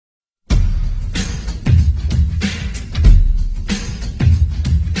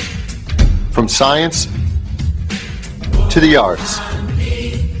from science to the arts,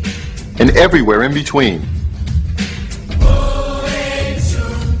 and everywhere in between.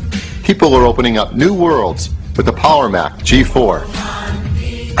 People are opening up new worlds with the PowerMac G4.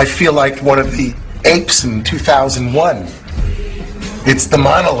 I feel like one of the apes in 2001. It's the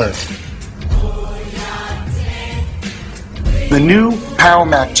monolith. The new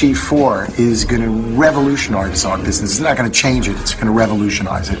PowerMac G4 is going to revolutionize our business. It's not going to change it, it's going to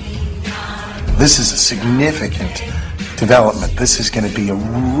revolutionize it. This is a significant development. This is going to be a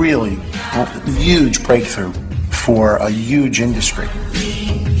really huge breakthrough for a huge industry.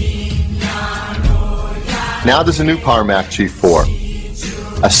 Now there's a new PowerMac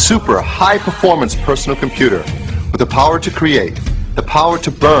G4, a super high-performance personal computer with the power to create, the power to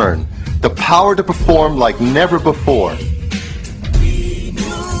burn, the power to perform like never before.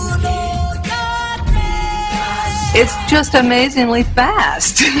 It's just amazingly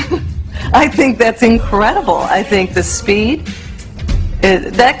fast. I think that's incredible. I think the speed,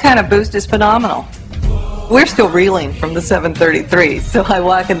 that kind of boost is phenomenal. We're still reeling from the 733, so I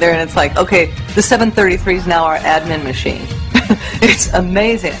walk in there and it's like, okay, the 733 is now our admin machine. It's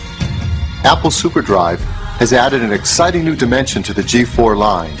amazing. Apple SuperDrive has added an exciting new dimension to the G4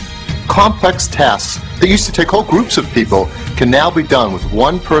 line. Complex tasks that used to take whole groups of people can now be done with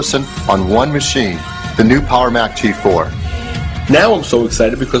one person on one machine, the new PowerMac G4. Now I'm so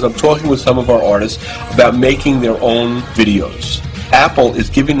excited because I'm talking with some of our artists about making their own videos. Apple is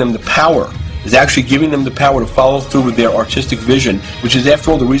giving them the power, is actually giving them the power to follow through with their artistic vision, which is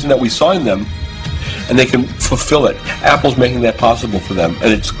after all the reason that we signed them, and they can fulfill it. Apple's making that possible for them,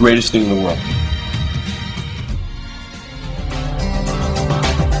 and it's the greatest thing in the world.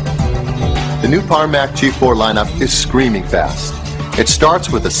 The new PowerMac G4 lineup is screaming fast. It starts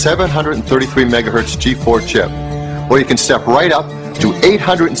with a 733 MHz G4 chip, where you can step right up to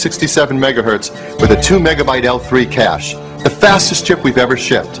 867 MHz with a 2 MB L3 cache, the fastest chip we've ever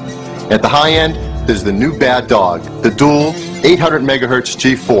shipped. At the high end, there's the new bad dog, the dual 800 MHz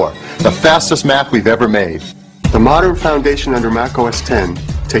G4, the fastest Mac we've ever made. The modern foundation under Mac OS X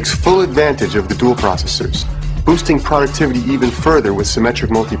takes full advantage of the dual processors, boosting productivity even further with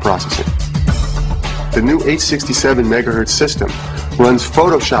symmetric multiprocessing. The new 867 MHz system runs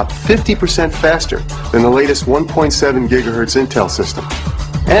Photoshop 50% faster than the latest 1.7 GHz Intel system.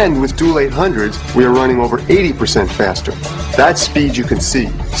 And with dual 800s, we are running over 80% faster. That's speed you can see,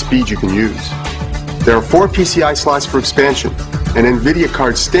 speed you can use. There are 4 PCI slots for expansion, and NVIDIA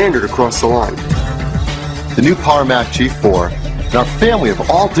cards standard across the line. The new PowerMac G4 and our family of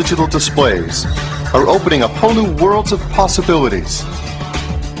all digital displays are opening up whole new worlds of possibilities.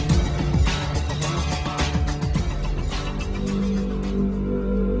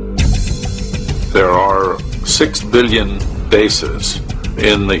 There are 6 billion bases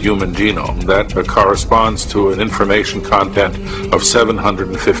in the human genome. That corresponds to an information content of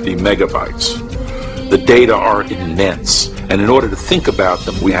 750 megabytes. The data are immense, and in order to think about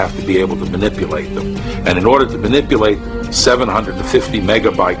them, we have to be able to manipulate them. And in order to manipulate 750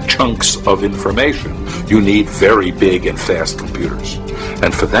 megabyte chunks of information, you need very big and fast computers.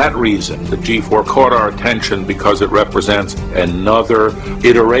 And for that reason, the G4 caught our attention because it represents another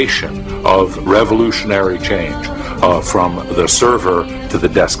iteration of revolutionary change from the server to the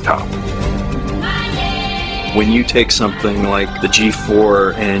desktop. When you take something like the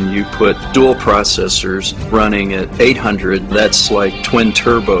G4 and you put dual processors running at 800, that's like twin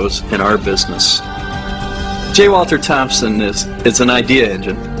turbos in our business. J. Walter Thompson is an idea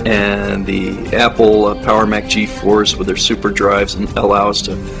engine, and the Apple PowerMac G4s with their super drives allow us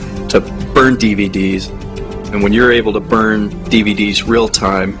to burn DVDs. And when you're able to burn DVDs real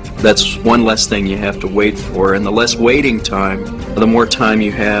time, that's one less thing you have to wait for. And the less waiting time, the more time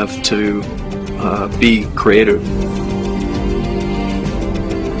you have to be creative.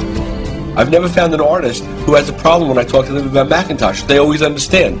 I've never found an artist who has a problem when I talk to them about Macintosh. They always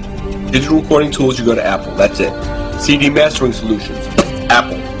understand. Digital recording tools, you go to Apple. That's it. CD mastering solutions,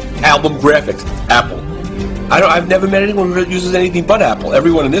 Apple. Album graphics, Apple. I've never met anyone who uses anything but Apple.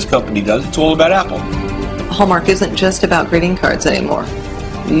 Everyone in this company does. It's all about Apple. Hallmark isn't just about greeting cards anymore.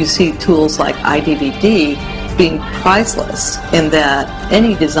 You see tools like iDVD being priceless in that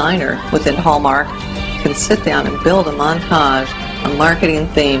any designer within Hallmark can sit down and build a montage, a marketing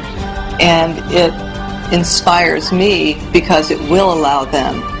theme, and it inspires me because it will allow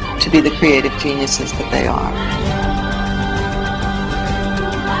them to be the creative geniuses that they are.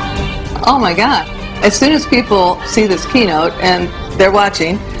 Oh my God. As soon as people see this keynote and they're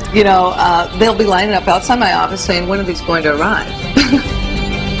watching, you know, they'll be lining up outside my office saying, when are these going to arrive?